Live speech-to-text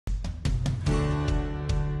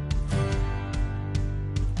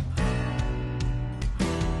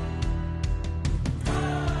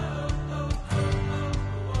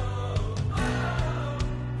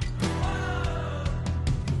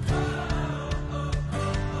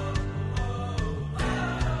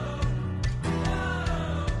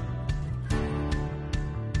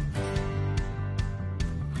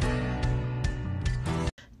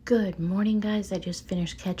Good morning, guys. I just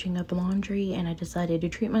finished catching up laundry and I decided to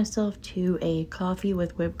treat myself to a coffee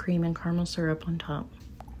with whipped cream and caramel syrup on top.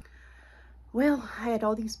 Well, I had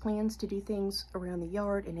all these plans to do things around the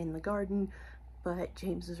yard and in the garden, but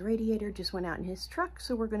James's radiator just went out in his truck,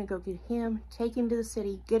 so we're going to go get him, take him to the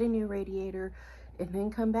city, get a new radiator, and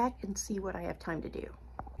then come back and see what I have time to do.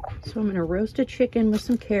 So I'm going to roast a chicken with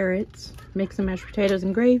some carrots, make some mashed potatoes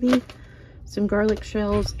and gravy, some garlic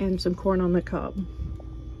shells, and some corn on the cob.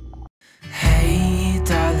 Hey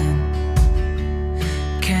darling,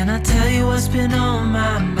 can I tell you what's been on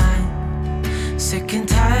my mind? Sick and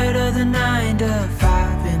tired of the 9 to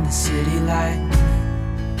 5 in the city life.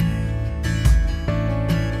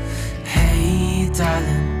 Hey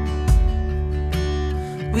darling,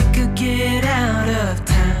 we could get out of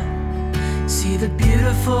town, see the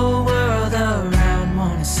beautiful world around,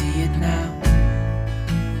 wanna see it now.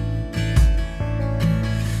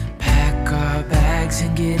 Pack our bags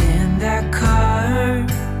and get in that car,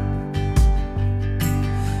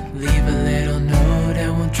 leave a little note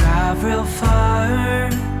and we'll drive real far.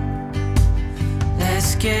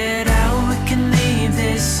 Let's get out, we can leave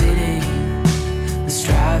this city, let's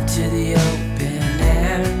drive to the open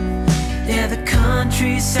air. Yeah, the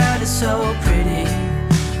countryside is so pretty,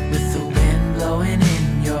 with the wind blowing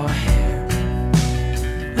in your hair.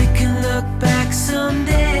 We can look back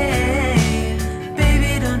someday,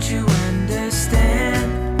 baby, don't you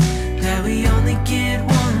understand that we only get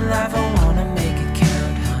one life? I wanna make it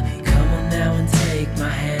count, honey, come on now and take my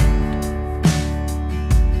hand.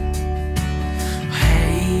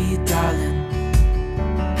 Hey darling,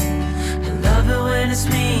 I love it when it's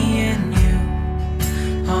me and you,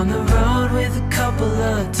 on the road with a couple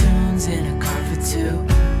of tunes in a car for two.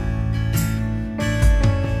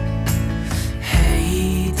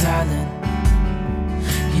 Hey darling,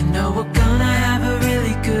 you know we're gonna have a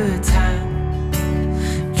really good time,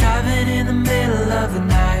 driving in the middle of the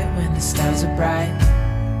night when the stars are bright.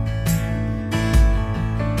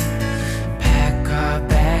 Pack our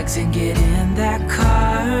bags and get in that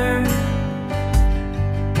car,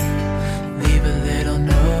 leave a little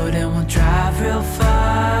note and we'll drive real far.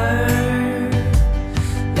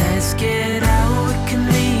 Let's get out, we can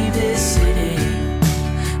leave this city,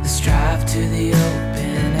 let's drive to the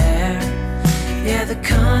open air. Yeah, the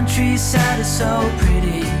countryside is so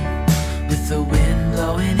pretty, with the wind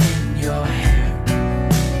blowing in your hair.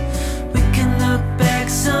 We can look back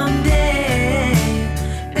someday,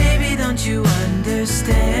 baby, don't you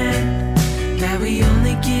understand that we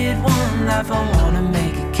only get one life? I wanna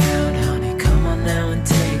make it count, honey, come on now and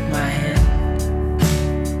take my hand.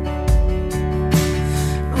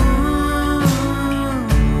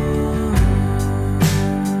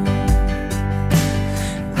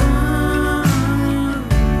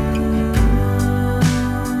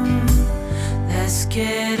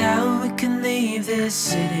 Get out, we can leave this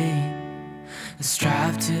city, let's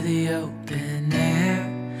drive to the open air.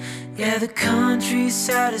 Yeah, the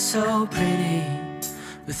countryside is so pretty,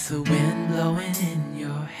 with the wind blowing in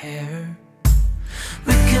your hair.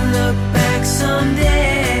 We can look back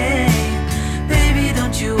someday, baby,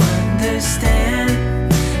 don't you understand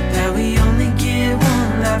that we only get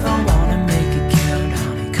one life? I wanna make it count,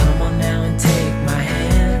 honey, come on now and take my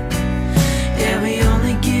hand. Yeah, we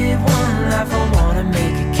only get one life, I wanna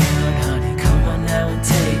make it count, honey, come on now and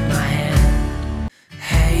take my hand.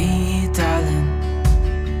 Hey darling,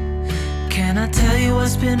 can I tell you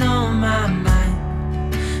what's been on my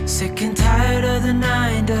mind? Sick and tired of the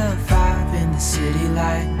 9 to 5 in the city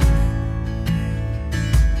life.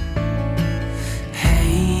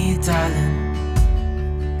 Hey darling,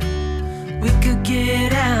 we could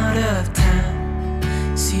get out of town,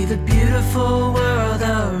 see the beautiful world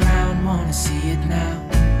around, wanna see it now.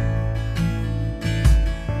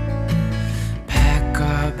 Pack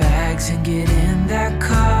our bags and get in that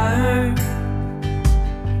car,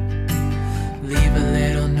 leave a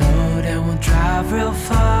little note and we'll drive real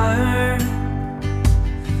far.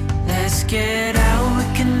 Let's get out, we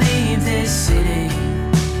can leave this city,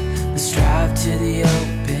 let's drive to the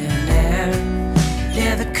open air.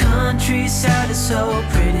 Yeah, the countryside is so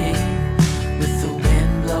pretty, with the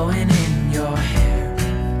wind blowing in your hair.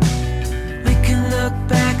 We can look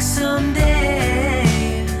back someday,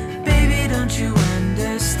 baby, don't you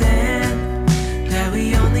understand that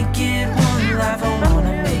we only get one life? I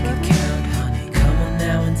wanna make it count, honey, come on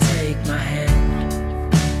now and take my hand.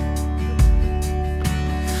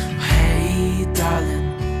 Hey darling,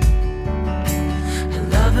 I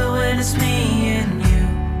love it when it's me and you,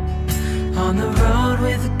 on the road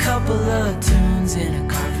with a couple of tunes in a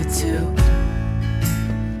car for two.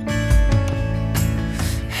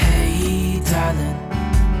 Hey darling,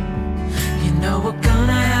 you know we're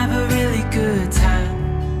gonna have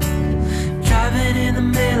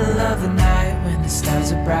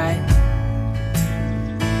stars are bright.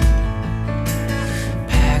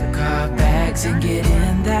 Pack our bags and get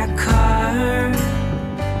in that car.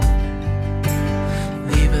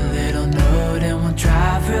 Leave a little note and we'll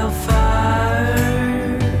drive real far.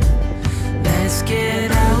 Let's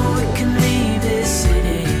get out, we can leave this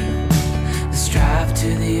city. Let's drive to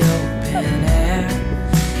the open air.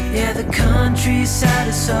 Yeah, the countryside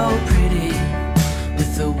is so pretty,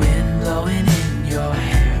 with the wind blowing in your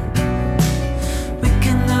hair. We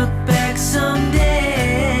can look back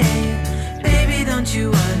someday. Baby, don't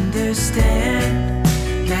you understand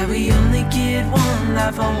that we only get one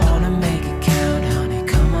life? I wanna make it count, honey.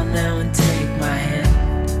 Come on now and take my hand.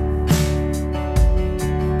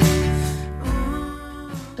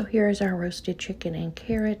 So here is our roasted chicken and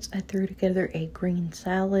carrots. I threw together a green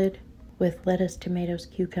salad with lettuce, tomatoes,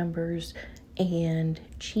 cucumbers, and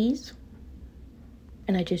cheese.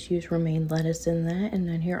 And I just used romaine lettuce in that. And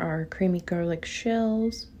then here are our creamy garlic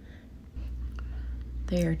shells.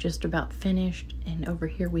 They are just about finished. And over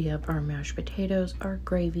here we have our mashed potatoes, our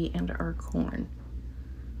gravy, and our corn.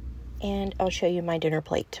 And I'll show you my dinner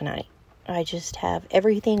plate tonight. I just have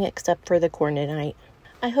everything except for the corn tonight.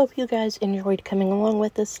 I hope you guys enjoyed coming along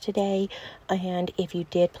with us today, and if you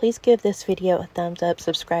did, please give this video a thumbs up,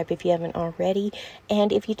 subscribe if you haven't already,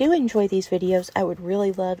 and if you do enjoy these videos, I would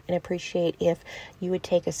really love and appreciate if you would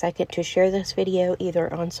take a second to share this video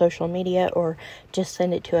either on social media or just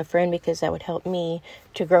send it to a friend, because that would help me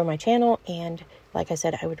to grow my channel, and like I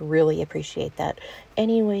said, I would really appreciate that.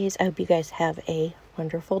 Anyways, I hope you guys have a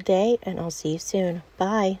wonderful day, and I'll see you soon.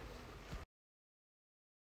 Bye!